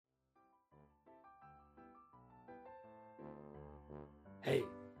Hey,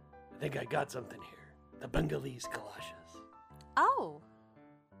 I think I got something here. The Bengalese galoshes. Oh,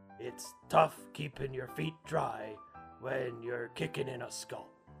 It's tough keeping your feet dry when you're kicking in a skull.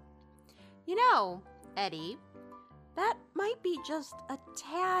 you know, Eddie, that might be just a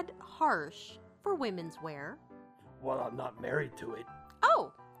tad harsh for women's wear. Well, I'm not married to it.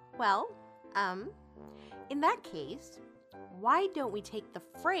 Oh, well, in that case, why don't we take the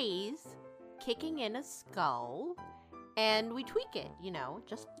phrase kicking in a skull and we tweak it,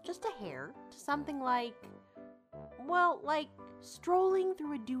 just a hair to something like, well, like strolling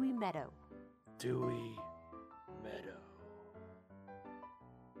through a dewy meadow. Dewey Meadow.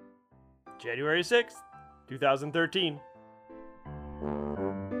 January 6th, 2013.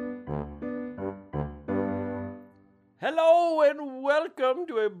 Hello and welcome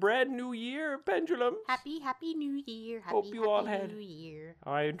to a brand new year, Pendulum. Happy New Year. Hope you all Happy had- New Year.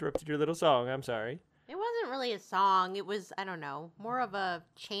 Oh, I interrupted your little song. I'm sorry. It wasn't really a song. It was, I don't know, more of a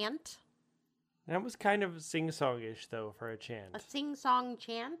chant, That was kind of sing-songish, though, for a a chant. sing-song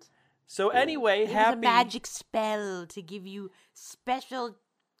chant. So anyway, It was happy... a magic spell to give you special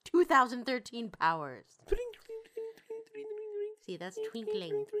 2013 powers. See, that's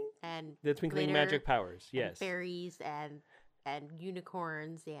twinkling and The twinkling glitter magic powers, and yes. fairies and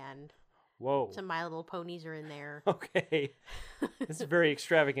unicorns and Whoa. some My Little Ponies are in there. Okay. This is very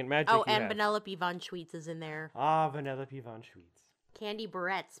extravagant magic Oh, you and have. Penelope von Schweetz is in there. Ah, Vanellope von Schweetz. Candy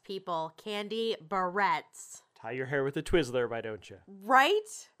barrettes, people. Candy barrettes. Tie your hair with a Twizzler, why don't you?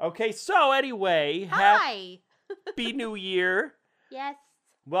 Right? Okay, so anyway, Hi. happy New Year. Yes.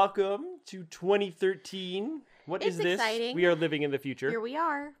 Welcome to 2013. What is It's this? exciting. We are living in the future. Here we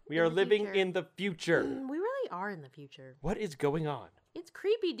are. We in are the living future. in the future. We really are in the future. What is going on? It's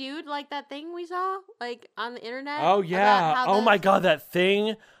creepy, dude. Like that thing we saw, like on the internet. Oh, about yeah. how Oh, the- my God, that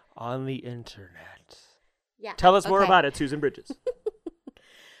thing on the internet. Yeah. Tell us more okay. about it, Susan Bridges.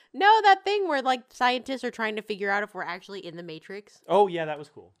 No, that thing where like scientists are trying to figure out if we're actually in the Matrix. Oh, yeah, that was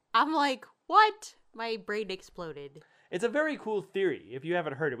cool. I'm like, what? My brain exploded. It's a very cool theory. If you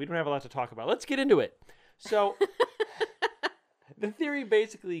haven't heard it, we don't have a lot to talk about. Let's get into it. So, the theory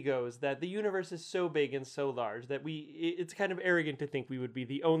basically goes that the universe is so big and so large that it's kind of arrogant to think we would be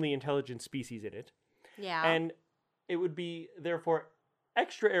the only intelligent species in it. Yeah. And it would be, therefore,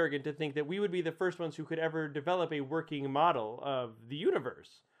 extra arrogant to think that we would be the first ones who could ever develop a working model of the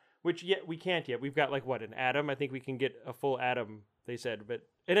universe, which yet we can't yet. We've got, like, what, an atom? I think we can get a full atom, they said. But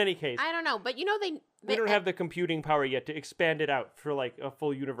in any case, I don't know, but we don't have the computing power yet to expand it out for like a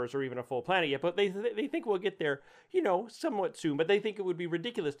full universe or even a full planet yet, but they think we'll get there, somewhat soon. But they think it would be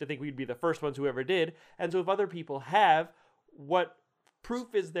ridiculous to think we'd be the first ones who ever did. And so if other people have, what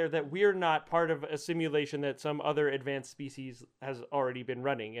proof is there that we're not part of a simulation that some other advanced species has already been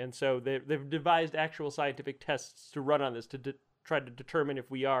running? And so they've devised actual scientific tests to run on this to try to determine if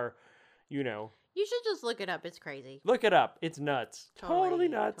we are, You should just look it up. It's crazy. Look it up. It's nuts. Totally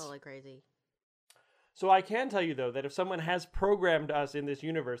nuts. Totally crazy. So I can tell you, though, that if someone has programmed us in this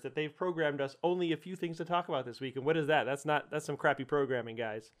universe, that they've programmed us only a few things to talk about this week. And what is that? That's some crappy programming,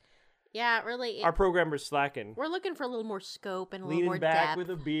 guys. Yeah, really. Our programmer's slacking. We're looking for a little more scope and a little Leaning more back depth. with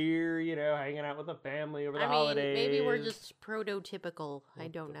a beer, hanging out with the family over the I mean, holidays. maybe we're just prototypical. I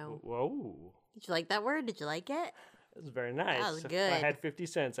don't know. Whoa. Did you like that word? Did you like it? That's very nice. was If good. I had 50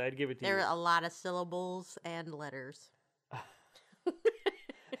 cents, I'd give it to There you. were a lot of syllables and letters.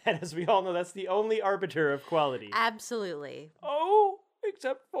 And as we all know, that's the only arbiter of quality. Absolutely. Oh,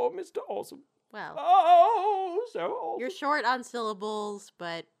 except for Mr. Awesome. Well, Oh, so awesome. you're short on syllables,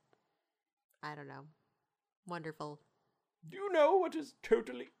 but I don't know. Wonderful. Do you know what is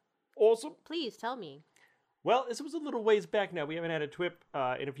totally awesome? Please tell me. Well, this was a little ways back now. We haven't had a TWIP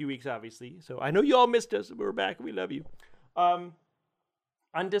in a few weeks, obviously. So I know you all missed us. We're back. We love you. On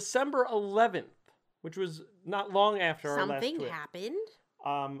December 11th, which was not long after our last Something TWIP, happened?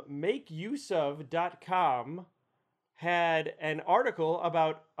 MakeUseof.com had an article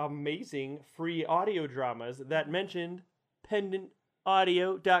about amazing free audio dramas that mentioned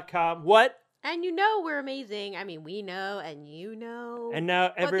pendantaudio.com. What? And we're amazing. I mean, we know and you know. And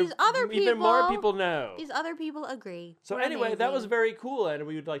now these other even more people- people know. These other people agree. So We're anyway, that was amazing. very cool, and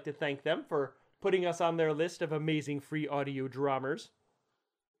we would like to thank them for putting us on their list of amazing free audio dramas.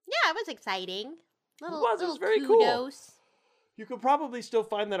 Yeah, it was exciting. It was very cool. kudos. You could probably still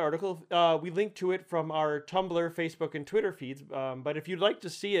find that article. We linked to it from our Tumblr, Facebook, and Twitter feeds. But if you'd like to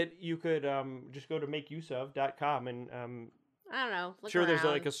see it, you could just go to makeuseof.com and I don't know. Look sure there's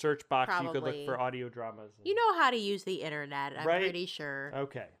around. like a search box you could look Probably. for audio dramas. You know how to use the internet, I'm Right? pretty sure.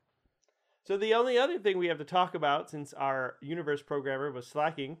 Okay. So the only other thing we have to talk about, since our universe programmer was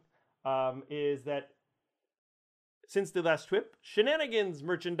slacking, is that since the last trip, Shenanigans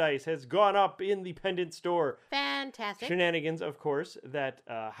merchandise has gone up in the pendant store. Fantastic. Shenanigans, of course, that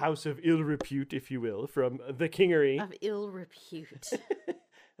house of ill repute, if you will, from the Kingery. Of ill repute.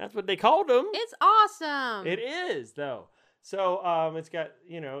 That's what they called them. It's awesome. It is, though. So it's got,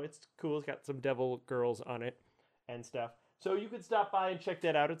 it's cool. It's got some devil girls on it and stuff. So you can stop by and check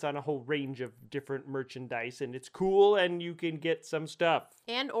that out. It's on a whole range of different merchandise, and it's cool, and you can get some stuff.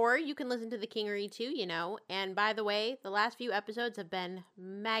 Or you can listen to the Kingery too, And by the way, the last few episodes have been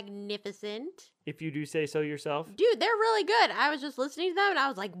magnificent. If you do say so yourself. Dude, they're really good. I was just listening to them, and I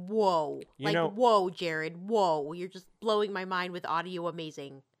was like, whoa. Whoa, Jared. Whoa. You're just blowing my mind with audio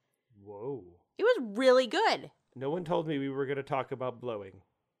amazing. Whoa. It was really good. No one told me we were going to talk about blowing.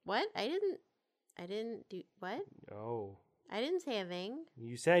 What? I didn't do... What? No. I didn't say a thing.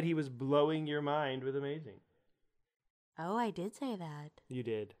 You said he was blowing your mind with amazing. Oh, I did say that. You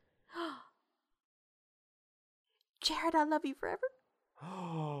did. Jared, I love you forever.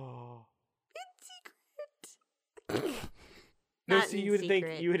 Oh. In secret. No, Not see, in you would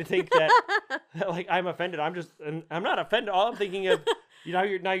secret. think that like I'm offended. I'm not offended. All I'm thinking of,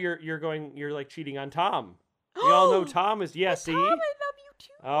 you're like cheating on Tom. We all know Tom is, yeah, see? Tom, I love you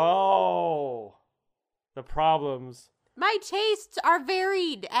too. Oh. The problems. My tastes are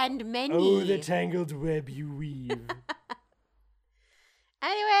varied and many. Oh, the tangled web you weave.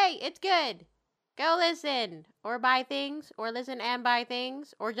 Anyway, it's good. Go listen. Or buy things. Or listen and buy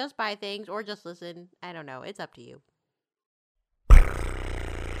things. Or just buy things. Or just listen. I don't know. It's up to you.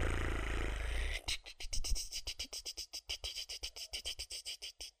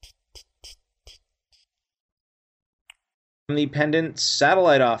 From the Pendant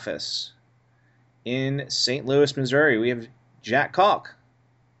Satellite Office in St. Louis, Missouri, we have Jack Kalk.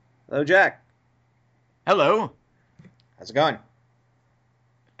 Hello, Jack. Hello. How's it going?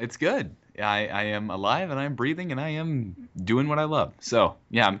 It's good. I am alive and I'm breathing and I am doing what I love. So,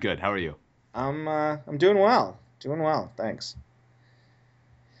 yeah, I'm good. How are you? I'm doing well. Doing well, thanks.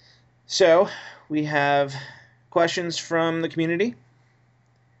 So, we have questions from the community.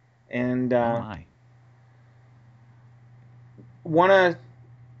 And want to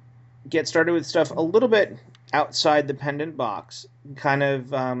get started with stuff a little bit outside the pendant box. Kind of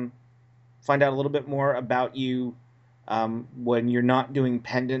find out a little bit more about you when you're not doing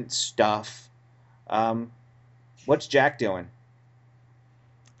pendant stuff. What's Jack doing?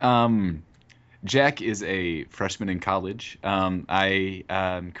 Jack is a freshman in college. I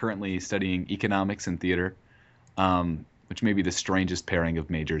am currently studying economics and theater, which may be the strangest pairing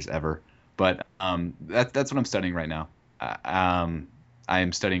of majors ever. But that's what I'm studying right now. I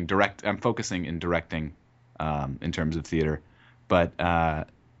am studying I'm focusing in directing in terms of theater, but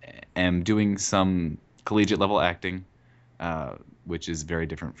am doing some collegiate level acting, which is very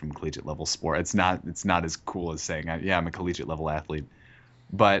different from collegiate level sport. It's not as cool as saying, I'm a collegiate level athlete,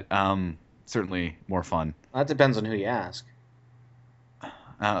 but certainly more fun. That depends on who you ask.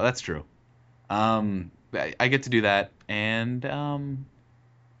 That's true. I get to do that, and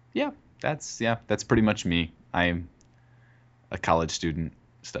that's pretty much me. I'm a college student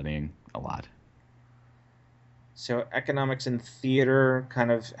studying a lot. So economics and theater,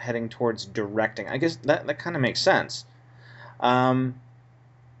 kind of heading towards directing. I guess that kind of makes sense. If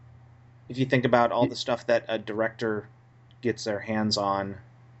you think about all the stuff that a director gets their hands on,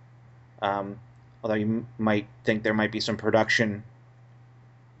 although you might think there might be some production.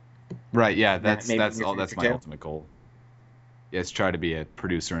 Right. Yeah. That's my too. ultimate goal. Yes, try to be a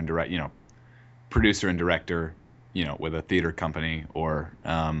producer and director, with a theater company, or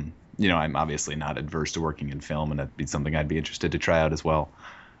I'm obviously not adverse to working in film, and that'd be something I'd be interested to try out as well.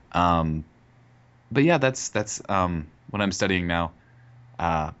 But yeah, that's what I'm studying now,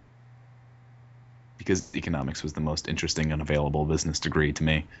 because economics was the most interesting and available business degree to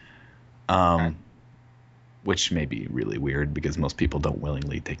me, which may be really weird because most people don't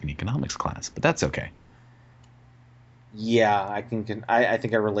willingly take an economics class, but that's okay. Yeah, I think I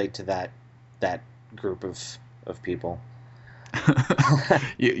relate to that group of people.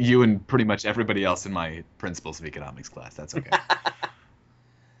 you and pretty much everybody else in my principles of economics class. That's okay.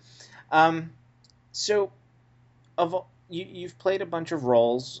 So, you've played a bunch of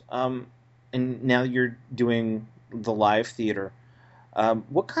roles, and now you're doing the live theater.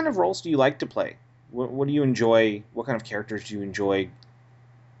 What kind of roles do you like to play? What do you enjoy? What kind of characters do you enjoy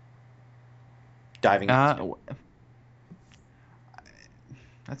diving into?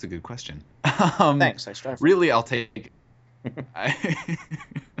 That's a good question. Thanks. I strive. Really, I'll take.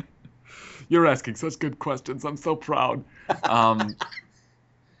 You're asking such good questions. I'm so proud.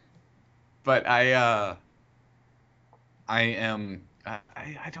 But I am.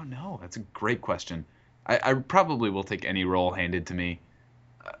 I don't know. That's a great question. I probably will take any role handed to me.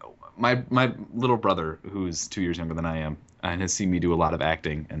 My little brother, who's 2 years younger than I am, and has seen me do a lot of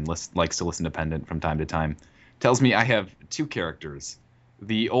acting and likes to listen to Pendant from time to time, tells me I have two characters: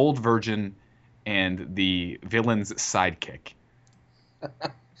 the old virgin and the villain's sidekick.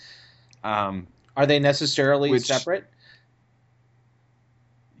 Are they necessarily separate?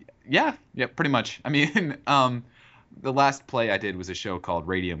 Yeah, pretty much. I mean, the last play I did was a show called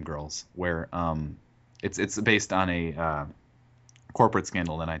Radium Girls, where it's based on a corporate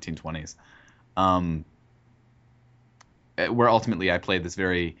scandal in the 1920s, where ultimately I played this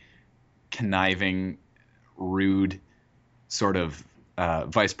very conniving, rude sort of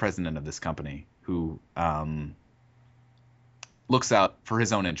vice president of this company who looks out for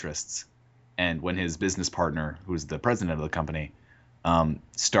his own interests. And when his business partner, who's the president of the company,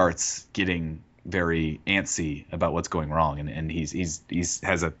 starts getting very antsy about what's going wrong, and he's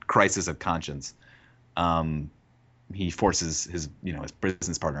has a crisis of conscience, he forces his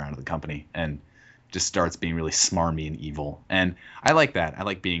business partner out of the company and just starts being really smarmy and evil. And I like that. I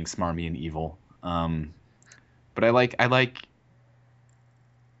like being smarmy and evil. But I like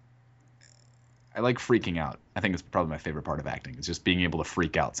freaking out. I think it's probably my favorite part of acting. It's just being able to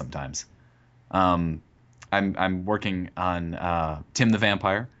freak out sometimes. I'm working on Tim the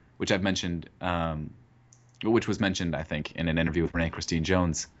Vampire, which I've mentioned, which was mentioned, I think, in an interview with Renee Christine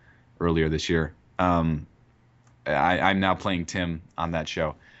Jones earlier this year. I'm now playing Tim on that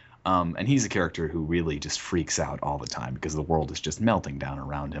show. And he's a character who really just freaks out all the time because the world is just melting down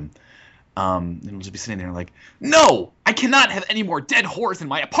around him. And he'll just be sitting there like, "No, I cannot have any more dead whores in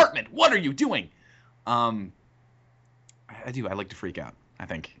my apartment. What are you doing?" I do. I like to freak out. I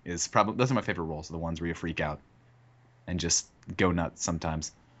think is probably those are my favorite roles. Are the ones where you freak out and just go nuts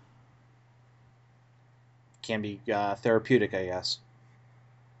sometimes. Can be therapeutic, I guess.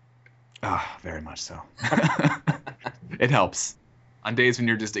 Ah, very much so. It helps on days when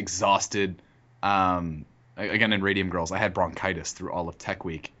you're just exhausted. Again, in Radium Girls, I had bronchitis through all of Tech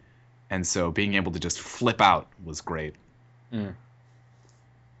Week, and so being able to just flip out was great.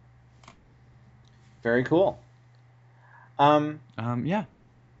 Very cool. Yeah.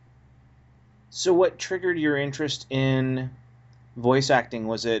 So what triggered your interest in voice acting?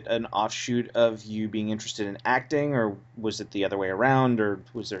 Was it an offshoot of you being interested in acting, or was it the other way around, or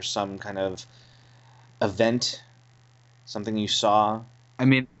was there some kind of event, something you saw? I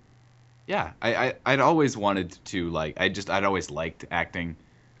mean, yeah, I'd always wanted to, I'd always liked acting.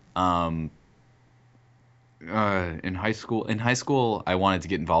 In high school, I wanted to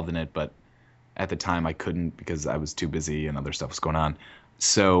get involved in it, but at the time I couldn't because I was too busy and other stuff was going on.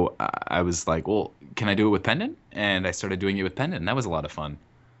 So I was like, well, can I do it with Pendant? And I started doing it with Pendant, and that was a lot of fun.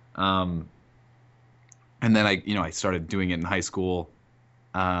 And then I started doing it in high school.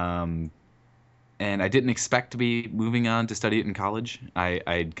 And I didn't expect to be moving on to study it in college.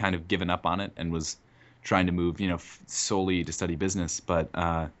 I'd kind of given up on it and was trying to move, solely to study business. But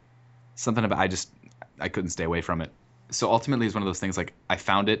something about I couldn't stay away from it. So ultimately, it's one of those things like I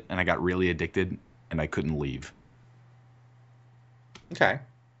found it and I got really addicted and I couldn't leave. Okay.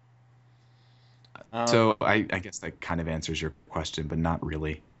 So I guess that kind of answers your question, but not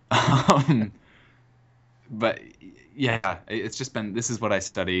really. But yeah, it's just been, this is what I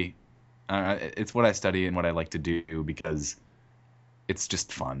study. It's what I study and what I like to do because it's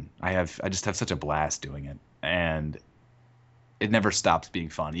just fun. I just have such a blast doing it, and it never stops being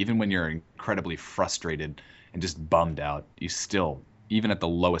fun. Even when you're incredibly frustrated and just bummed out, you still, even at the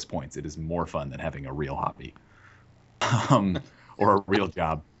lowest points, it is more fun than having a real hobby. Or a real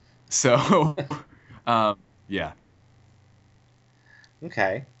job. So, yeah.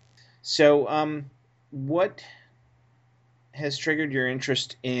 Okay. So, what has triggered your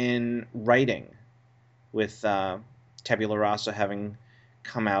interest in writing with Tabula Rasa having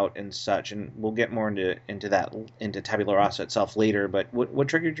come out and such? And we'll get more into Tabula Rasa itself later, but what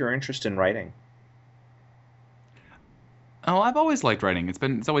triggered your interest in writing? Oh, I've always liked writing.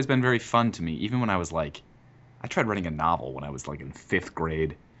 It's always been very fun to me, even when I was I tried writing a novel when I was in 5th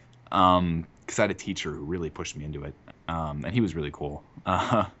grade, because I had a teacher who really pushed me into it, and he was really cool.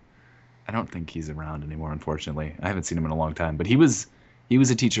 I don't think he's around anymore, unfortunately. I haven't seen him in a long time, but he was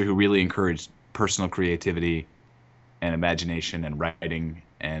a teacher who really encouraged personal creativity and imagination and writing,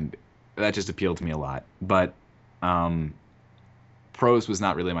 and that just appealed to me a lot. But prose was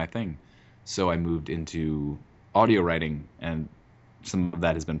not really my thing, so I moved into audio writing, and some of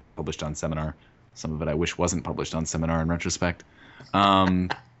that has been published on Seminar. Some of it I wish wasn't published on Seminar in retrospect.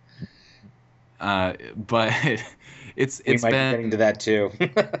 But it's we might been be getting to that too.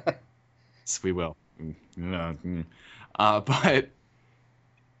 Yes, we will. But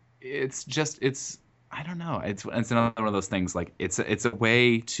it's I don't know. It's another one of those things. Like it's a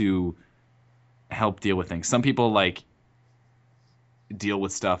way to help deal with things. Some people like deal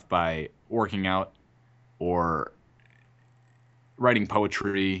with stuff by working out or writing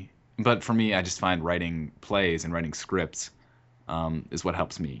poetry. But for me, I just find writing plays and writing scripts is what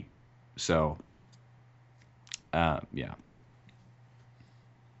helps me. So, yeah.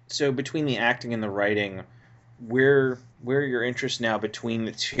 So between the acting and the writing, where are your interests now between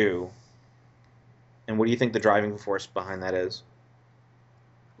the two? And what do you think the driving force behind that is?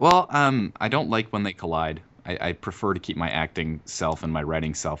 Well, I don't like when they collide. I prefer to keep my acting self and my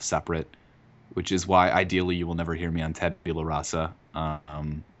writing self separate, which is why ideally you will never hear me on Tabula Rasa,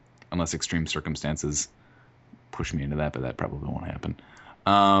 unless extreme circumstances push me into that, but that probably won't happen.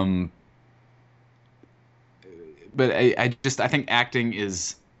 But I think acting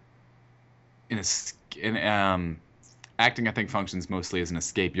is acting I think functions mostly as an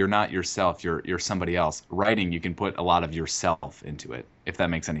escape. You're not yourself. You're somebody else. Writing, you can put a lot of yourself into it, if that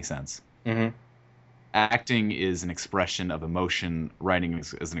makes any sense. Mm-hmm. Acting is an expression of emotion. Writing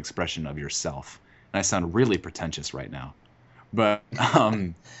is an expression of yourself. And I sound really pretentious right now, but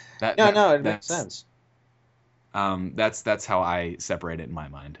No, it makes sense. That's how I separate it in my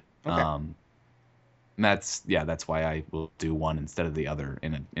mind. Okay. That's why I will do one instead of the other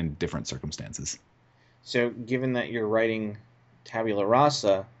in different circumstances. So, given that you're writing Tabula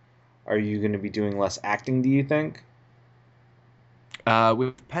Rasa, are you going to be doing less acting, do you think?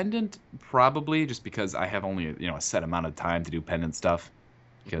 With Pendant, probably, just because I have only a set amount of time to do Pendant stuff,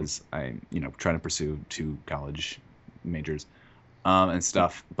 because I'm trying to pursue 2 college majors and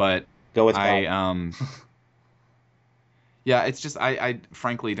stuff. But Go with God. Yeah, it's just I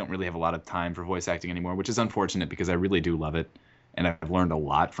frankly don't really have a lot of time for voice acting anymore, which is unfortunate because I really do love it, and I've learned a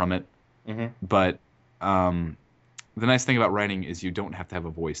lot from it. Mm-hmm. But the nice thing about writing is you don't have to have a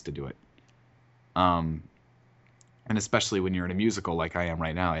voice to do it. And especially when you're in a musical like I am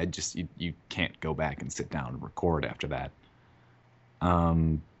right now, you can't go back and sit down and record after that.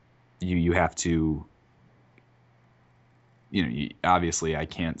 You have to, obviously I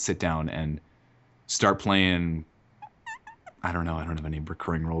can't sit down and start playing. I don't know. I don't have any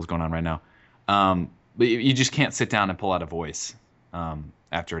recurring roles going on right now. But you just can't sit down and pull out a voice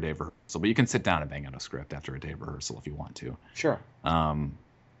after a day of rehearsal. But you can sit down and bang out a script after a day of rehearsal if you want to. Sure.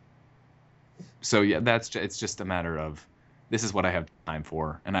 So yeah, it's just a matter of this is what I have time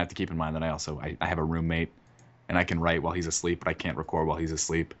for, and I have to keep in mind that I have a roommate, and I can write while he's asleep, but I can't record while he's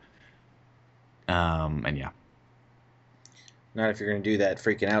asleep. And yeah. Not if you're going to do that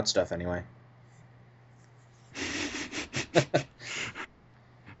freaking out stuff anyway.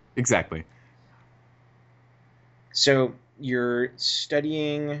 Exactly. So you're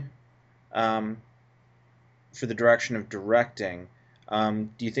studying for the direction of directing. Do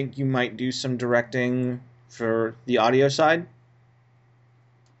you think you might do some directing for the audio side?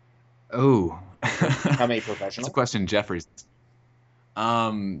 Oh. Become a professional? That's a question Jeffrey's.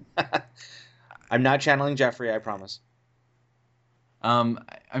 I'm not channeling Jeffrey, I promise. I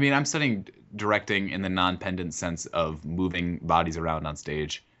mean, I'm studying directing in the non-pendant sense of moving bodies around on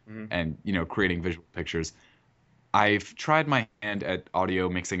stage and, creating visual pictures. I've tried my hand at audio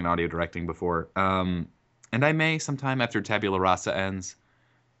mixing and audio directing before. And I may sometime after Tabula Rasa ends,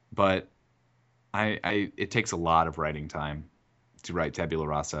 but it takes a lot of writing time to write Tabula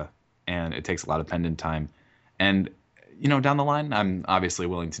Rasa, and it takes a lot of pendant time. And, down the line, I'm obviously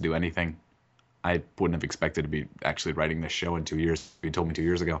willing to do anything. I wouldn't have expected to be actually writing this show in 2 years. You told me 2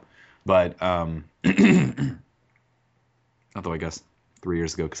 years ago. But, although I guess 3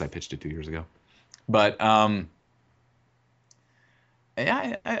 years ago because I pitched it 2 years ago. But, I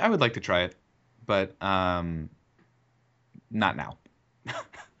would like to try it. But not now,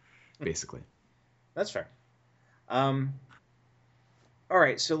 basically. That's fair. All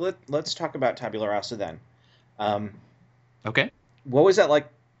right, so let's talk about Tabula Rasa then. Okay. What was that like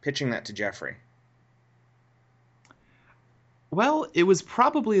pitching that to Jeffrey? Well, it was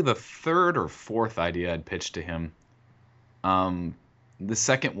probably the 3rd or 4th idea I'd pitched to him. The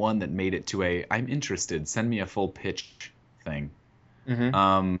second one that made it to I'm interested, send me a full pitch thing.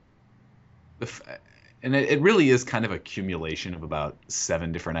 Mm-hmm. And it really is kind of a accumulation of about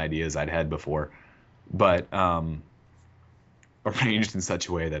 7 different ideas I'd had before, but arranged in such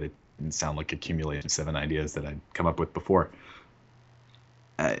a way that it didn't sound like accumulation of 7 ideas that I'd come up with before.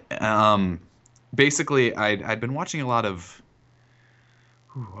 Basically, I'd been watching a lot of,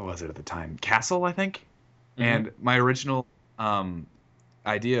 what was it at the time? Castle, I think. Mm-hmm. And my original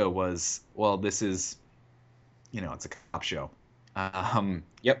idea was, well, this is, it's a cop show.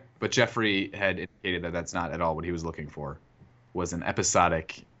 Yep. But Jeffrey had indicated that that's not at all what he was looking for. Was an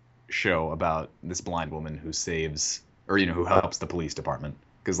episodic show about this blind woman who saves, or who helps the police department.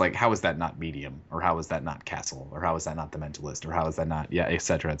 Because like, how is that not Medium, or how is that not Castle, or how is that not The Mentalist, or how is that not et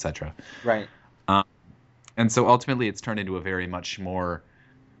cetera, et cetera. Right. And so ultimately, it's turned into a very much more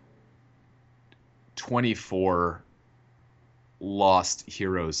 24 Lost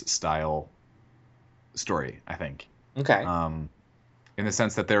Heroes style story, I think. Okay. In the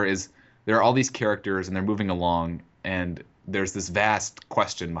sense that there are all these characters and they're moving along, and there's this vast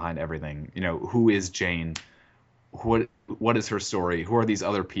question behind everything. Who is Jane? What is her story? Who are these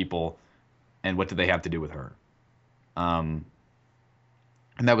other people, and what do they have to do with her? And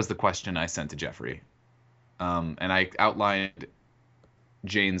that was the question I sent to Jeffrey. And I outlined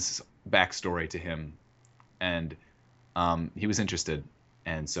Jane's backstory to him, and he was interested.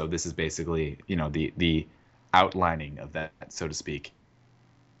 And so this is basically, the outlining of that, so to speak.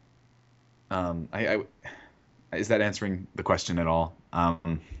 Is that answering the question at all?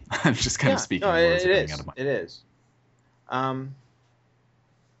 I'm just kind of speaking words coming out of my... It is. I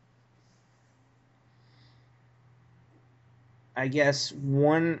guess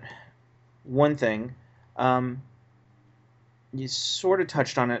one thing, you sort of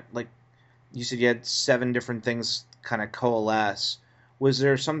touched on it, like you said you had 7 different things kind of coalesce. Was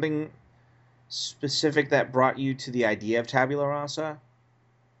there something specific that brought you to the idea of Tabula Rasa?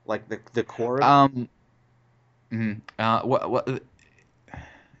 Like the core of it? What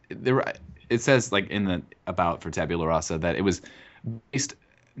it says, like, in the about for Tabula Rasa, that it was based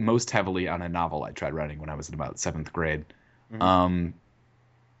most heavily on a novel I tried writing when I was in about 7th grade. Mm-hmm.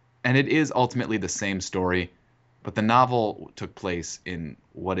 And it is ultimately the same story, but the novel took place in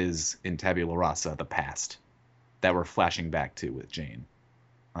what is in Tabula Rasa the past that we're flashing back to with Jane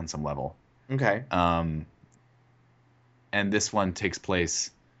on some level. Okay. And this one takes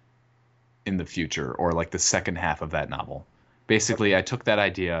place in the future, or like the second half of that novel. Basically, I took that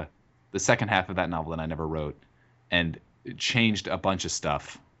idea, the second half of that novel that I never wrote, and changed a bunch of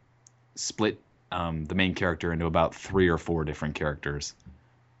stuff, split the main character into about 3 or 4 different characters,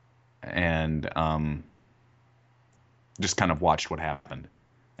 and just kind of watched what happened.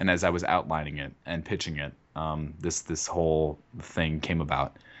 And as I was outlining it and pitching it, this whole thing came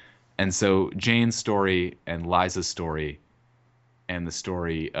about. And so Jane's story and Liza's story and the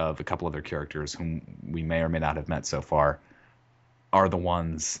story of a couple other characters whom we may or may not have met so far are the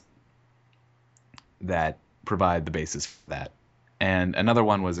ones that provide the basis for that. And another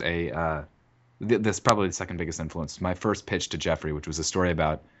one was this probably the second biggest influence. My first pitch to Jeffrey, which was a story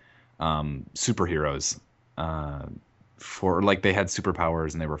about superheroes, for like they had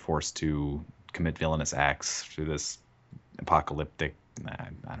superpowers and they were forced to commit villainous acts through this apocalyptic.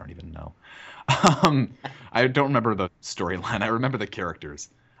 I don't even know. I don't remember the storyline. I remember the characters.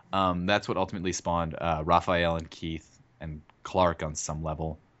 That's what ultimately spawned Raphael and Keith and Clark on some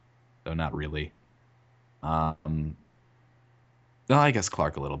level, though not really. Well, I guess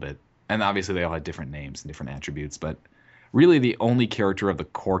Clark a little bit. And obviously they all had different names and different attributes, but really the only character of the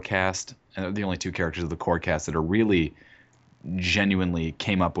core cast, and the only 2 characters of the core cast that are really genuinely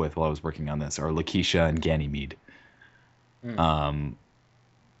came up with while I was working on this are Lakeisha and Ganymede.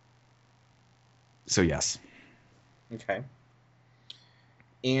 So yes. Okay.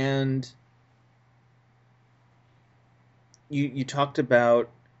 And you talked about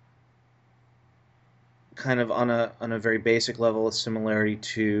kind of on a very basic level a similarity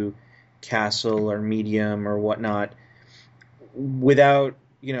to Castle or Medium or whatnot, without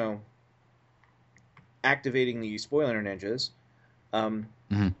activating the spoiler ninjas.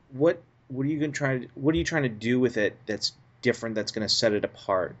 What are you trying to do with it that's different, that's going to set it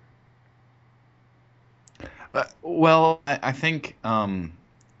apart? Well, I think the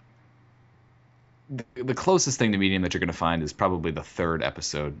closest thing to Medium that you're going to find is probably the 3rd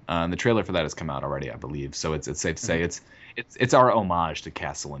episode. And the trailer for that has come out already, I believe. So it's safe to say it's our homage to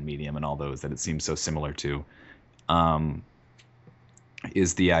Castle and Medium and all those that it seems so similar to.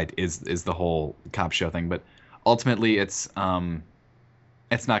 Is the whole cop show thing, but ultimately it's not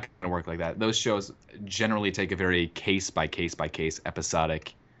going to work like that. Those shows generally take a very case by case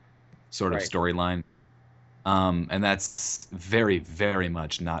episodic sort of storyline. And that's very, very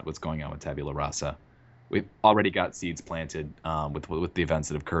much not what's going on with Tabula Rasa. We've already got seeds planted with the events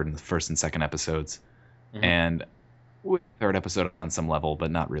that have occurred in the 1st and 2nd episodes, and with the 3rd episode on some level, but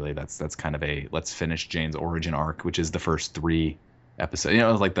not really. That's kind of a let's finish Jane's origin arc, which is the first 3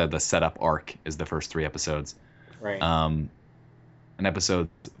 episodes. Like the setup arc is the first 3 episodes. Right. And episodes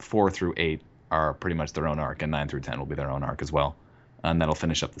 4 through 8 are pretty much their own arc, and 9 through 10 will be their own arc as well, and that'll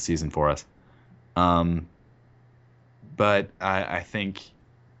finish up the season for us. But I think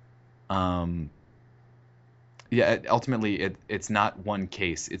yeah, ultimately it's not one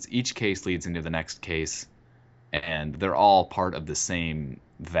case. It's each case leads into the next case, and they're all part of the same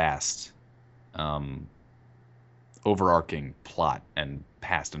vast, um, overarching plot and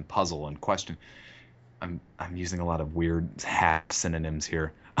past and puzzle and question. I'm using a lot of weird hack synonyms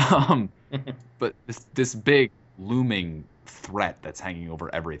here. But this big looming threat that's hanging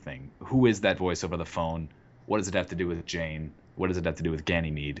over everything. Who is that voice over the phone? What does it have to do with Jane? What does it have to do with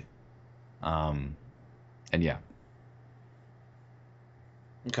Ganymede? And yeah.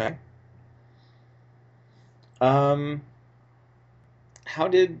 Okay. How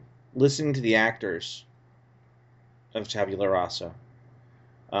did listening to the actors of Tabula Rasa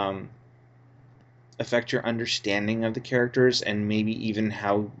affect your understanding of the characters, and maybe even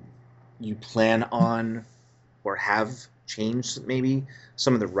how you plan on or have changed maybe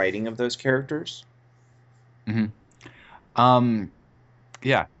some of the writing of those characters? Mm-hmm.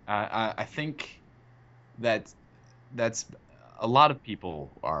 Yeah, I think that that's a lot of people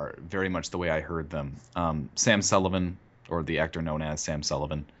are very much the way I heard them. Sam Sullivan, or the actor known as Sam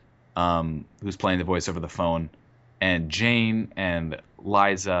Sullivan, who's playing the voice over the phone, and Jane and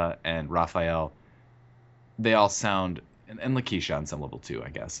Liza and Raphael, they all sound, and Lakeisha on some level too, I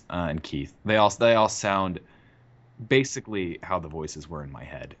guess, and Keith. They all sound basically how the voices were in my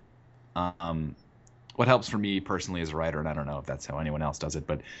head. What helps for me personally as a writer, and I don't know if that's how anyone else does it,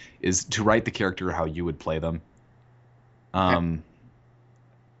 but is to write the character how you would play them.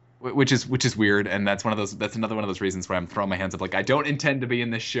 Which is weird, and that's another one of those reasons where I'm throwing my hands up, like I don't intend to be in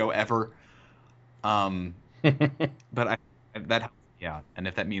this show ever. But that yeah, and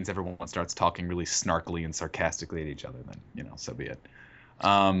if that means everyone starts talking really snarkily and sarcastically at each other, then so be it.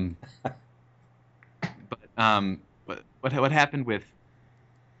 But what happened with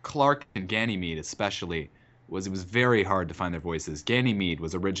Clark and Ganymede especially was it was very hard to find their voices. Ganymede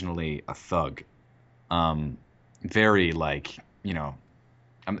was originally a thug, very like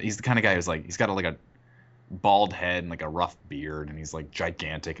he's the kind of guy who's like he's got like a bald head and like a rough beard, and he's like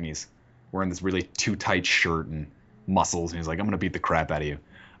gigantic, and he's wearing this really too tight shirt and muscles, and he's like, I'm gonna beat the crap out of you.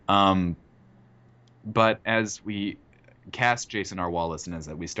 But as we cast Jason R. Wallace, and as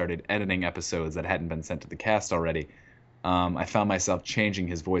we started editing episodes that hadn't been sent to the cast already, I found myself changing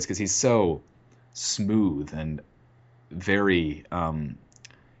his voice because he's so smooth and very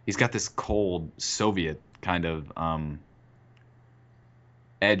he's got this cold Soviet kind of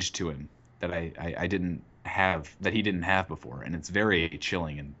edge to him that I didn't have, that he didn't have before, and it's very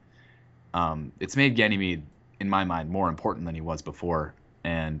chilling, and it's made Ganymede in my mind more important than he was before,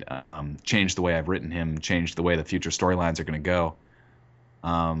 and changed the way I've written him, changed the way the future storylines are going to go.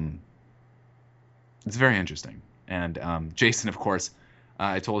 It's very interesting. And Jason, of course,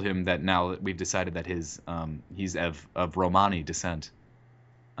 I told him that now that we've decided that he's of Romani descent.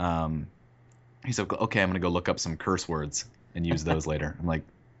 He's like, okay, I'm going to go look up some curse words and use those later. I'm like,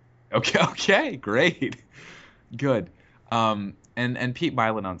 okay, great, good. And Pete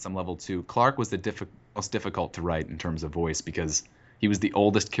Mylan on some level too. Clark was the most difficult to write in terms of voice because he was the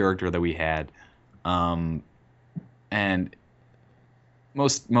oldest character that we had, and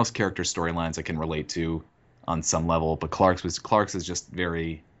most character storylines I can relate to on some level, but Clark's is just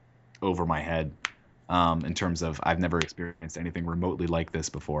very over my head in terms of I've never experienced anything remotely like this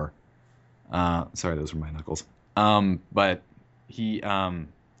before. Sorry, those were my knuckles. But he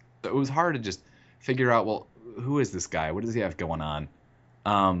it was hard to just figure out, well, who is this guy? What does he have going on?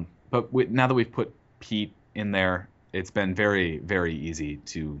 But now that we've put Pete in there, it's been very, very easy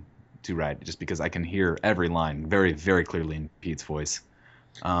to write, just because I can hear every line very, very clearly in Pete's voice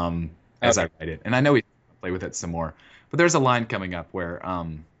as I write it. And I know he's going to play with it some more. But there's a line coming up where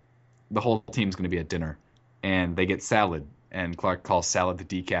the whole team's going to be at dinner, and they get salad, and Clark calls salad the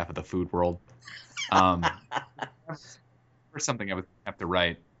decaf of the food world. Or something I would have to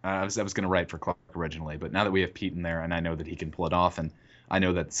write. I was going to write for Clark originally, but now that we have Pete in there, and I know that he can pull it off, and I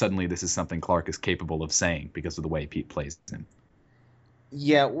know that suddenly this is something Clark is capable of saying because of the way Pete plays him.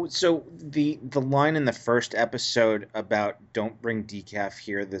 Yeah, so the line in the first episode about "Don't bring decaf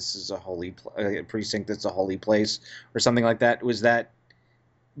here. This is a holy precinct. That's a holy place," or something like that. Was that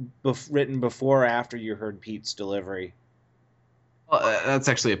written before or after you heard Pete's delivery? Well, that's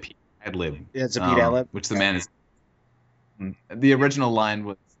actually a Pete ad-lib. It's a Pete ad-lib? Which the man is. The original line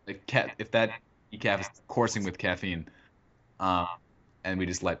was, if that decaf is coursing with caffeine, and we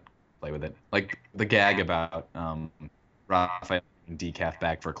just play with it. Like the gag about Raphael decaf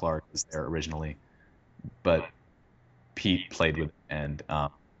back for Clark was there originally, but Pete played with it, and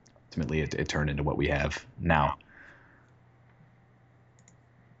ultimately it turned into what we have now.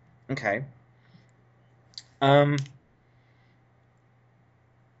 Okay.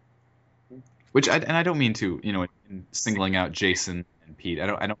 And I don't mean to, in singling out Jason and Pete. I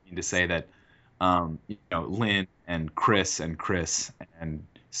don't mean to say that, Lynn and Chris and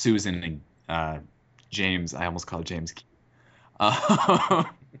Susan and James. I almost called James. Haven't,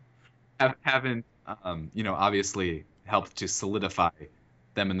 obviously helped to solidify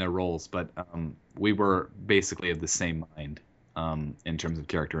them in their roles, but we were basically of the same mind in terms of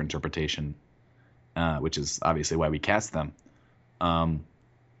character interpretation, which is obviously why we cast them.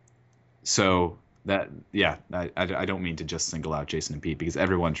 So that, yeah, I don't mean to just single out Jason and Pete, because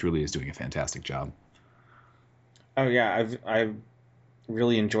everyone truly is doing a fantastic job. Oh yeah, I've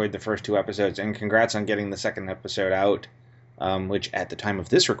really enjoyed the first 2 episodes, and congrats on getting the second episode out, which at the time of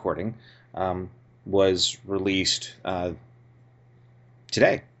this recording was released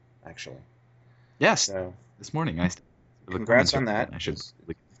today, actually. Yes, so, this morning. Congrats on that. I should.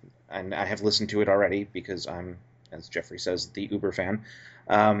 And I have listened to it already because I'm, as Jeffrey says, the Uber fan.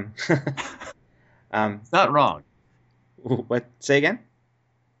 It's not wrong. What? Say again?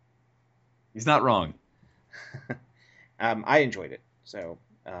 He's not wrong. I enjoyed it. So,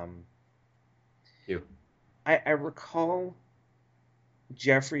 you. I recall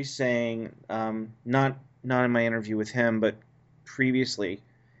Jeffrey saying, not in my interview with him, but previously,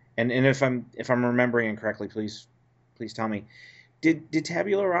 and if I'm remembering it correctly, please tell me. Did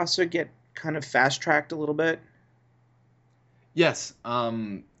Tabula Rasa get kind of fast tracked a little bit? Yes,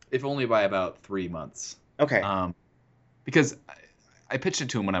 if only by about 3 months. Okay. Because I pitched it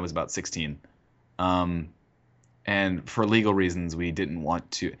to him when I was about 16, and for legal reasons, we didn't want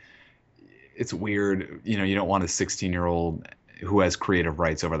to. It's weird, you don't want a 16-year-old who has creative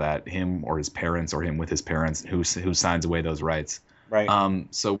rights over that, him or his parents, or him with his parents, who signs away those rights. Right.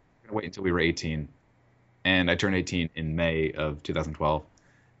 So we're gonna wait until we were 18, and I turned 18 in May of 2012,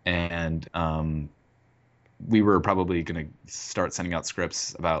 and we were probably gonna start sending out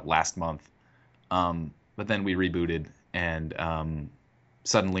scripts about last month, but then we rebooted, and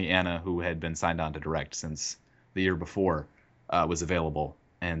suddenly Anna, who had been signed on to direct since the year before, was available,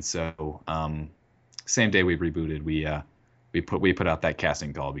 and so same day we rebooted, we put out that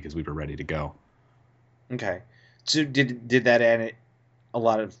casting call because we were ready to go. Okay. So did that add a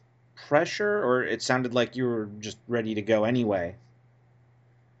lot of pressure, or it sounded like you were just ready to go anyway?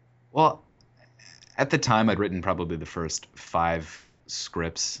 Well, at the time, I'd written probably the first 5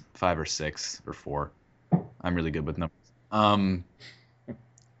 scripts, 5 or 6 or 4. I'm really good with numbers.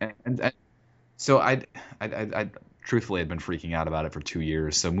 And so I truthfully had been freaking out about it for 2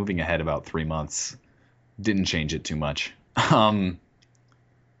 years. So moving ahead about 3 months didn't change it too much.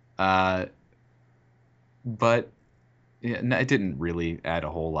 But yeah, it didn't really add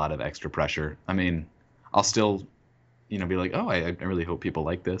a whole lot of extra pressure. I mean, I'll still, be like, oh, I really hope people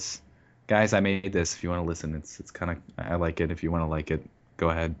like this. Guys, I made this. If you want to listen, it's kind of, I like it. If you want to like it,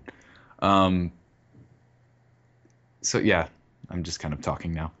 go ahead. So yeah, I'm just kind of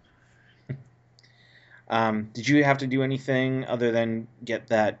talking now. Did you have to do anything other than get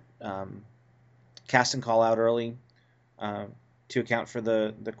that casting call out early to account for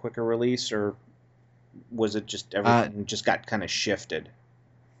the quicker release, or was it just everything just got kind of shifted?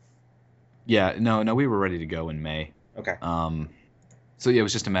 Yeah, no, we were ready to go in May. Okay. So yeah, it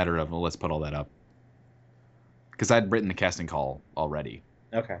was just a matter of, well, let's put all that up, because I'd written the casting call already.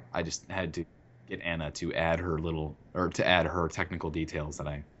 Okay. I just had to get Anna to add her technical details that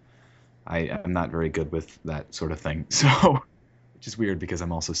I am not very good with that sort of thing. So, which is weird because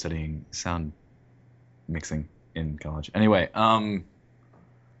I'm also studying sound mixing in college. Anyway,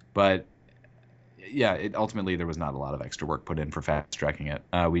 but yeah, ultimately there was not a lot of extra work put in for fast tracking it.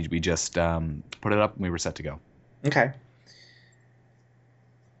 We just put it up and we were set to go. Okay.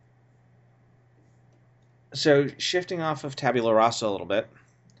 So shifting off of Tabula Rasa a little bit,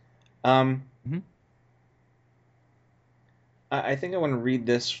 I think I want to read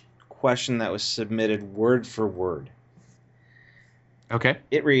this question that was submitted word for word. Okay.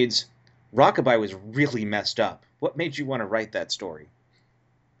 It reads, Rockabye was really messed up. What made you want to write that story?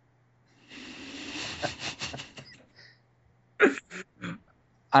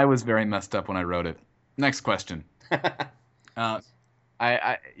 I was very messed up when I wrote it. Next question.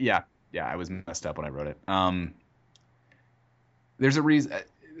 I was messed up when I wrote it. There's a reason.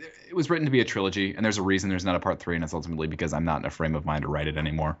 It was written to be a trilogy, and there's a reason there's not a part 3, and it's ultimately because I'm not in a frame of mind to write it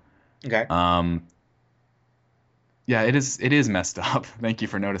anymore. Okay. Yeah, it is messed up. Thank you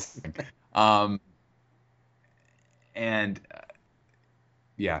for noticing.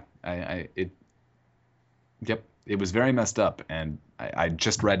 It was very messed up, and I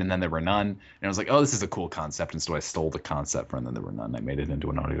just read And Then There Were None, and I was like, oh, this is a cool concept, and so I stole the concept from And Then There Were None. I made it into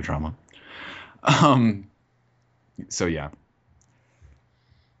an audio drama. So yeah.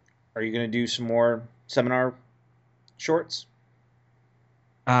 Are you going to do some more seminar shorts?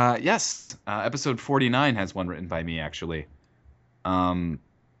 Yes. Episode 49 has one written by me, actually. Um,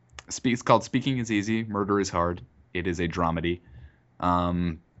 it's called Speaking is Easy, Murder is Hard. It is a dramedy.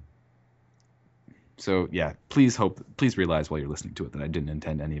 Um, so yeah, please realize while you're listening to it that I didn't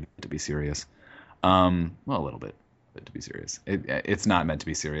intend any of it to be serious. Well, a little bit of it to be serious. It's not meant to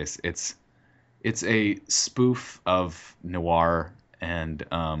be serious. It's a spoof of noir and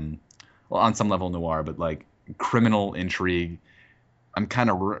well, on some level noir, but like criminal intrigue. I'm kind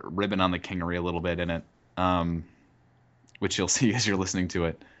of ribbing on the kingery a little bit in it, which you'll see as you're listening to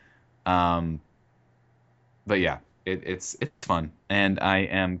it. But yeah, it's fun, and I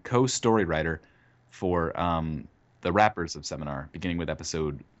am co-story writer for the Rappers of Seminar, beginning with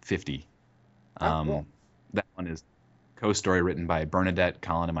episode 50. Cool. That one is co-story written by Bernadette,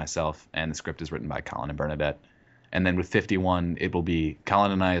 Colin, and myself, and the script is written by Colin and Bernadette. And then with 51, it will be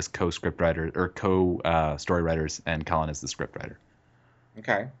Colin and I as co-script writer or co-story writers, and Colin as the script writer.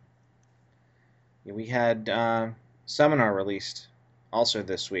 Okay. Yeah, we had Seminar released also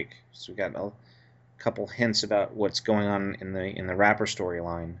this week, so we got a couple hints about what's going on in the Rapper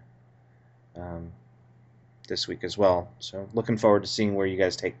storyline this week as well. So looking forward to seeing where you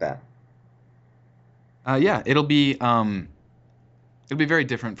guys take that. Yeah, it'll be very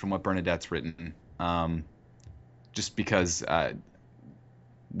different from what Bernadette's written, just because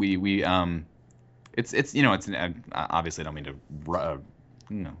we it's you know it's obviously I don't mean to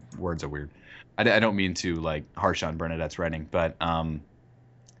words are weird. I don't mean to like harsh on Bernadette's writing, but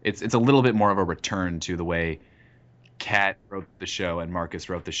it's a little bit more of a return to the way Kat wrote the show and Marcus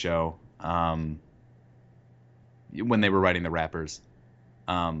wrote the show when they were writing the Rappers.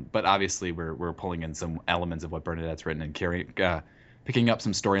 But obviously we're pulling in some elements of what Bernadette's written and picking up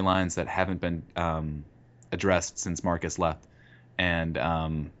some storylines that haven't been addressed since Marcus left, and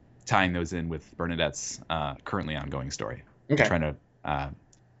tying those in with Bernadette's currently ongoing story. Okay. Trying to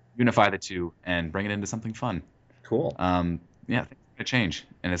unify the two and bring it into something fun. Cool. Yeah, things are gonna change,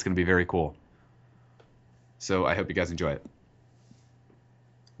 and it's gonna be very cool. So I hope you guys enjoy it.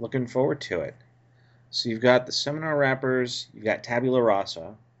 Looking forward to it. So you've got the Seminar Rappers, you've got Tabula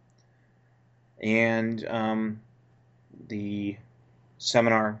Rasa, and the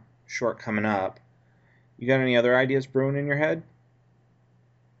Seminar short coming up. You got any other ideas brewing in your head?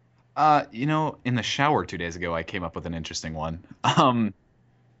 In the shower 2 days ago, I came up with an interesting one.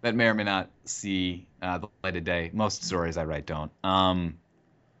 That may or may not see the light of day. Most stories I write don't. I'm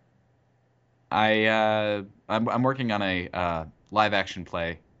working on a live action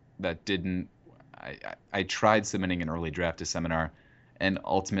play that didn't. I tried submitting an early draft to Seminar, and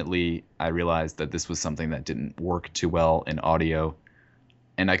ultimately I realized that this was something that didn't work too well in audio,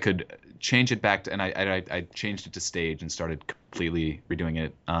 and I could change it back to, and I changed it to stage and started completely redoing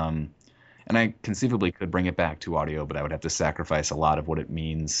it. And I conceivably could bring it back to audio, but I would have to sacrifice a lot of what it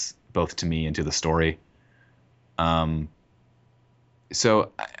means both to me and to the story. So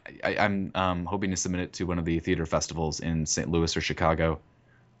I'm hoping to submit it to one of the theater festivals in St. Louis or Chicago.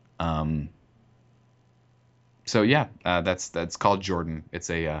 So yeah, that's called Jordan. It's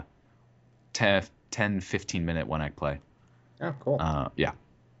a 10-15 minute one act play. Oh, cool. Yeah.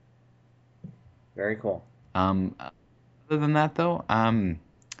 Very cool. Other than that, though, I'm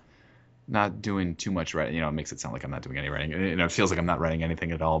not doing too much writing. It makes it sound like I'm not doing any writing. It feels like I'm not writing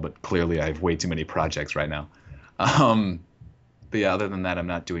anything at all, but clearly I have way too many projects right now. But yeah, other than that, I'm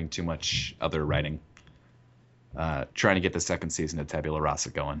not doing too much other writing. Trying to get the second season of Tabula Rasa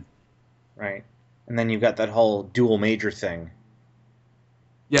going. Right. And then you've got that whole dual major thing.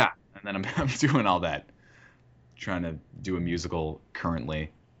 Yeah, and then I'm doing all that. Trying to do a musical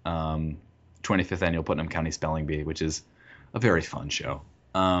currently. 25th Annual Putnam County Spelling Bee, which is a very fun show.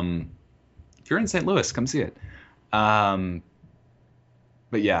 If you're in St. Louis, come see it. But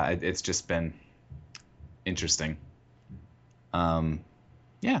yeah, it's just been interesting.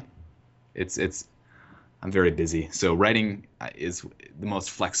 Yeah, it's I'm very busy. So writing is the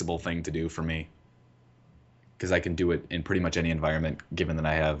most flexible thing to do for me, because I can do it in pretty much any environment, given that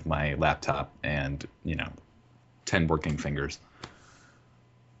I have my laptop and 10 working fingers.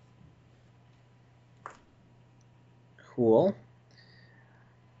 Cool.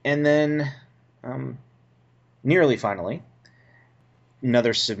 And then, nearly finally,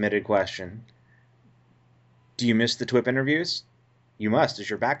 another submitted question. Do you miss the TWIP interviews? You must, as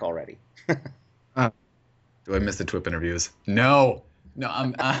you're back already. Do I miss the TWIP interviews? No.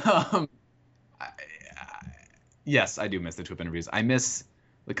 Yes, I do miss the TWIP interviews. I miss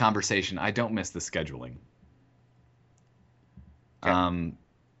the conversation. I don't miss the scheduling. Okay.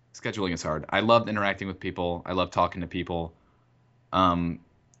 Scheduling is hard. I loved interacting with people. I love talking to people.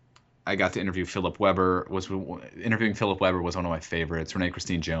 I got to interview Philip Weber. Interviewing Philip Weber was one of my favorites. Renee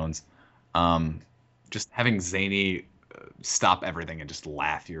Christine Jones. Just having zany stop everything and just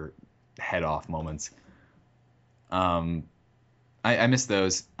laugh your head off moments. I miss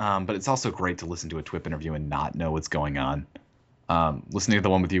those, but it's also great to listen to a TWIP interview and not know what's going on. Listening to the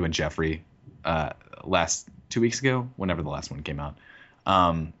one with you and Jeffrey last 2 weeks ago, whenever the last one came out,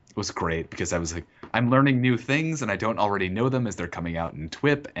 was great because I was like, I'm learning new things and I don't already know them as they're coming out in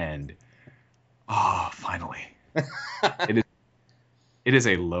TWIP, and finally. It is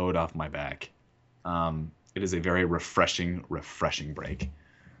a load off my back. It is a very refreshing break.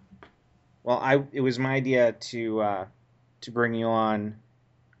 Well, it was my idea to bring you on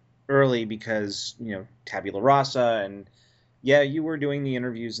early because, Tabula Rasa, and you were doing the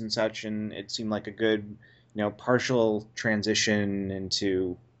interviews and such, and it seemed like a good, partial transition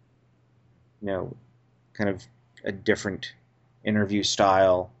into, kind of a different interview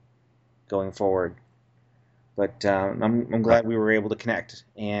style going forward. But I'm glad we were able to connect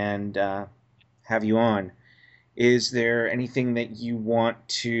and have you on. Is there anything that you want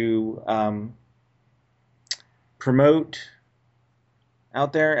to promote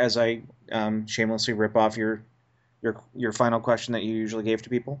out there as I shamelessly rip off your final question that you usually gave to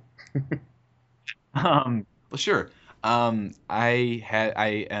people? Well, sure. I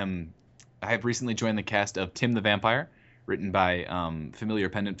have recently joined the cast of Tim the Vampire, written by familiar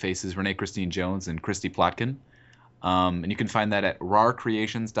pendant faces Renee Christine Jones and Christy Plotkin. And you can find that at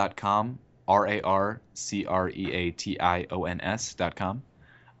rarcreations.com, RARCREATIONS.com.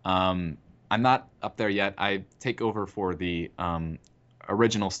 I'm not up there yet. I take over for the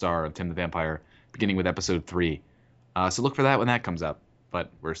original star of Tim the Vampire, beginning with episode 3. So look for that when that comes up. But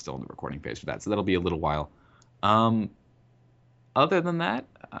we're still in the recording phase for that, so that'll be a little while. Other than that,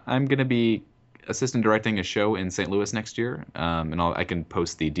 I'm going to be assistant directing a show in St. Louis next year, and I can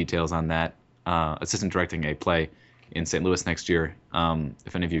post the details on that. Assistant directing a play in St. Louis next year.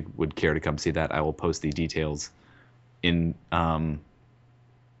 If any of you would care to come see that, I will post the details in. I'll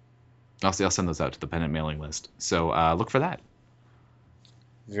send those out to the pendant mailing list. So look for that.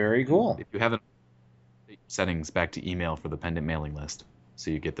 Very cool. If you haven't, settings back to email for the pendant mailing list, so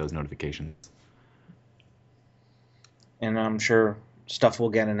you get those notifications. And I'm sure stuff will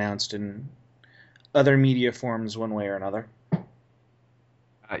get announced in other media forms one way or another.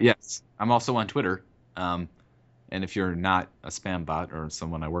 Yes, I'm also on Twitter. And if you're not a spam bot or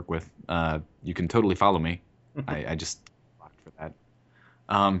someone I work with, you can totally follow me. I just blocked for that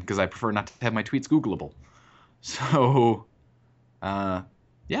because I prefer not to have my tweets Googleable. So, so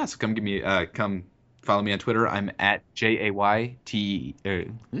come follow me on Twitter. I'm at JAYTEESEE,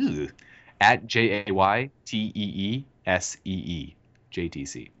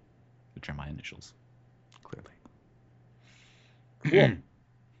 JTC, which are my initials, clearly. Cool.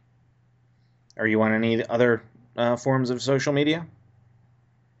 Are you on any other forms of social media?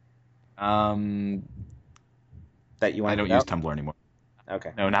 That you want? I don't use Tumblr anymore.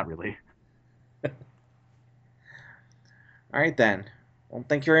 Okay. No, not really. All right then. Well,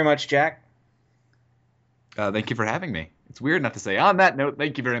 thank you very much, Jack. Thank you for having me. It's weird not to say. On that note,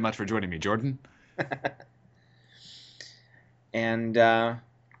 thank you very much for joining me, Jordan. And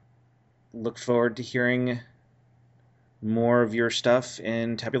look forward to hearing more of your stuff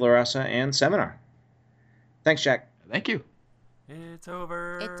in Tabula Rasa and Seminar. Thanks, Jack. Thank you. It's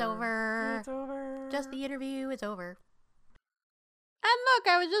over. It's over. It's over. Just the interview is over. And look,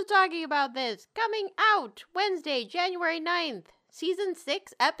 I was just talking about this. Coming out Wednesday, January 9th, Season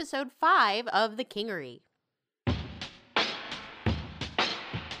 6, Episode 5 of The Kingery.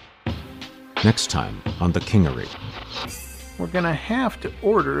 Next time on The Kingery. We're gonna have to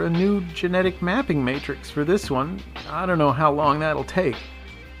order a new genetic mapping matrix for this one. I don't know how long that'll take.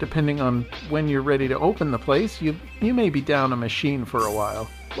 Depending on when you're ready to open the place, you may be down a machine for a while.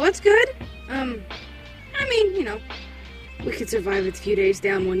 What's good? We could survive a few days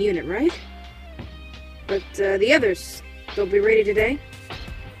down one unit, right? But the others, they'll be ready today?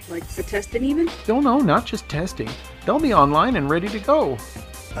 Like for testing even? No, not just testing. They'll be online and ready to go.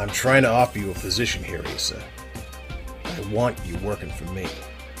 I'm trying to offer you a position here, Issa. I want you working for me.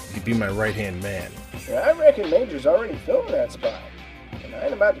 You'd be my right-hand man. I reckon Major's already filling that spot. And I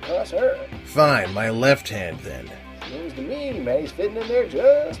ain't about to cross her. Fine, my left hand then. Seems to me May's fitting in there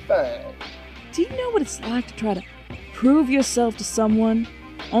just fine. Do you know what it's like to try to prove yourself to someone,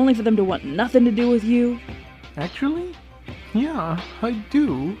 only for them to want nothing to do with you? Actually, yeah, I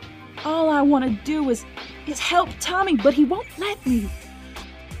do. All I want to do is help Tommy, but he won't let me.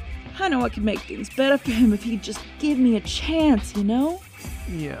 I know I could make things better for him if he'd just give me a chance, you know?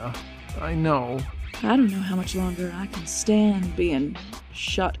 Yeah, I know. I don't know how much longer I can stand being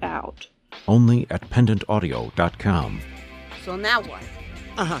shut out. Only at pendantaudio.com. So now what?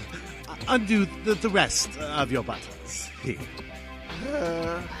 Undo the rest of your buttons. Here.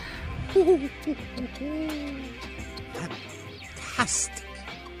 Fantastic.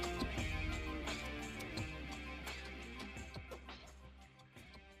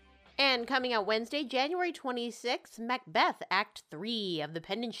 And coming out Wednesday, January 26th, Macbeth, Act 3 of the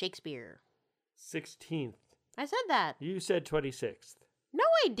Pendant Shakespeare. 16th. I said that. You said 26th. No,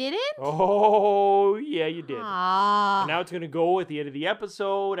 I didn't. Oh, yeah, you did. Ah. And now it's going to go at the end of the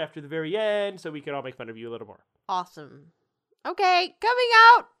episode, after the very end, so we can all make fun of you a little more. Awesome. Okay, coming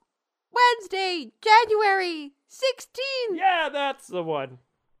out Wednesday, January 16th. Yeah, that's the one.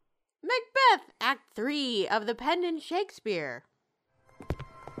 Macbeth, Act 3 of the Pendant Shakespeare.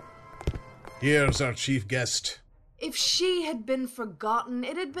 Here's our chief guest. If she had been forgotten,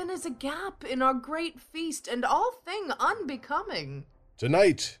 it had been as a gap in our great feast, and all thing unbecoming.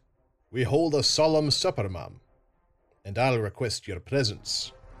 Tonight, we hold a solemn supper, ma'am, and I'll request your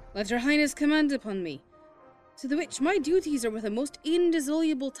presence. Let your highness command upon me, to the which my duties are with a most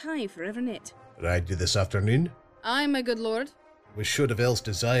indissoluble tie forever knit. Ride you this afternoon? Aye, my good lord. We should have else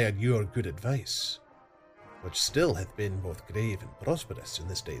desired your good advice, which still hath been both grave and prosperous in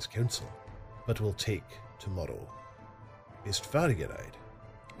this day's council, but will take tomorrow. Be'st far ye ride?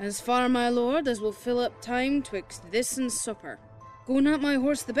 As far, my lord, as will fill up time twixt this and supper. Go not my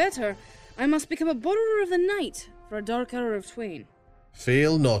horse the better, I must become a borderer of the night for a dark hour of twain.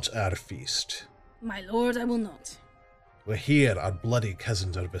 Fail not our feast. My lord, I will not. Where here our bloody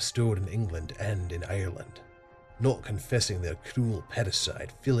cousins are bestowed in England and in Ireland, not confessing their cruel parricide,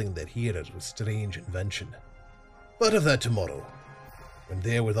 filling their hearers with strange invention. But of that tomorrow, when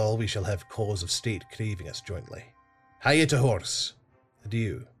therewithal we shall have cause of state craving us jointly. Hie to horse.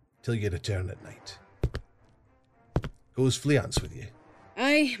 Adieu, till ye return at night. Goes Fleance with ye?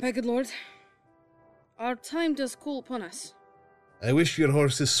 Aye, my good lord. Our time does call upon us. I wish your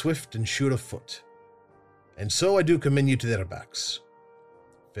horses swift and sure of foot, and so I do commend you to their backs.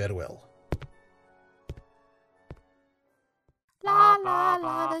 Farewell. La la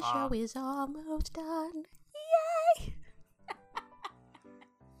la, the show is almost done. Yay!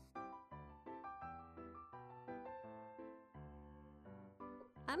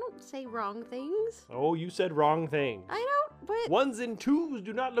 I don't say wrong things. Oh, you said wrong things. I don't, but... Ones and twos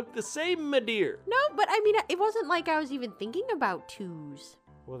do not look the same, my dear. No, but I mean, it wasn't like I was even thinking about twos.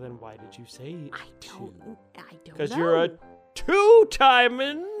 Well, then why did you say I don't know. Because you're a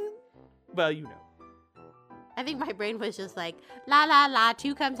two-timing... Well, you know. I think my brain was just like, la la la,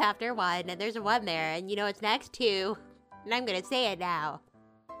 2 comes after 1, and there's a 1 there, and you know what's next? 2. And I'm gonna say it now.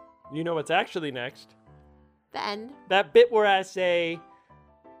 You know what's actually next? The end. That bit where I say...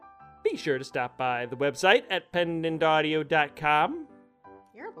 Be sure to stop by the website at pendantaudio.com.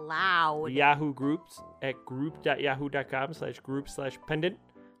 You're loud. The Yahoo groups at group.yahoo.com/group/pendant.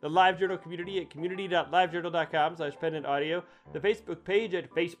 The LiveJournal community at community.livejournal.com/pendantaudio. The Facebook page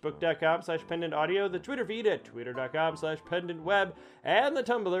at facebook.com/pendantaudio. The Twitter feed at twitter.com/pendantweb. And the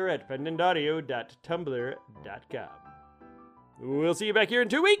Tumblr at pendantaudio.tumblr.com. We'll see you back here in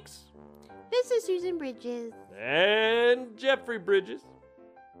 2 weeks. This is Susan Bridges. And Jeffrey Bridges.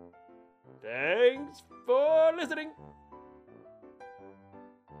 Thanks for listening.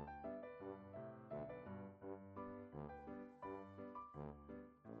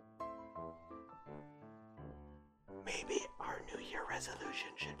 Maybe our New Year resolution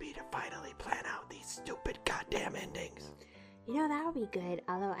should be to finally plan out these stupid goddamn endings. You know, that would be good.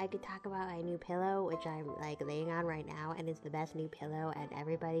 Although I could talk about my new pillow, which I'm like laying on right now, and it's the best new pillow, and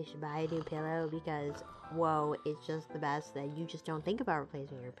everybody should buy a new pillow because, whoa, it's just the best that you just don't think about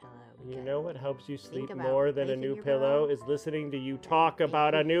replacing your pillow. You know what helps you sleep about more than a replacing new your pillow is listening to you talk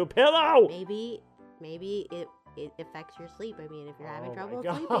about a new pillow. Maybe it affects your sleep. I mean, if you're having Oh trouble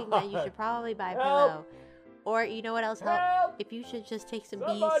my sleeping, then you God. should probably buy a Help. pillow. Or you know what else helps? Help. If you should just take some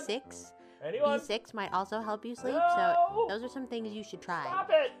Someone. B6. Anyone? B6 might also help you sleep. No. So those are some things you should try.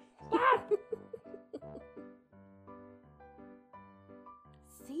 Stop it! Stop!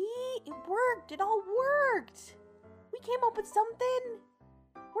 See? It worked. It all worked. We came up with something.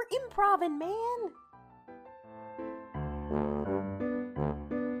 We're improvising, man.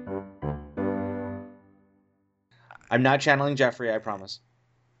 I'm not channeling Jeffrey, I promise.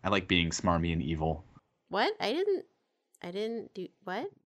 I like being smarmy and evil. What? I didn't do what?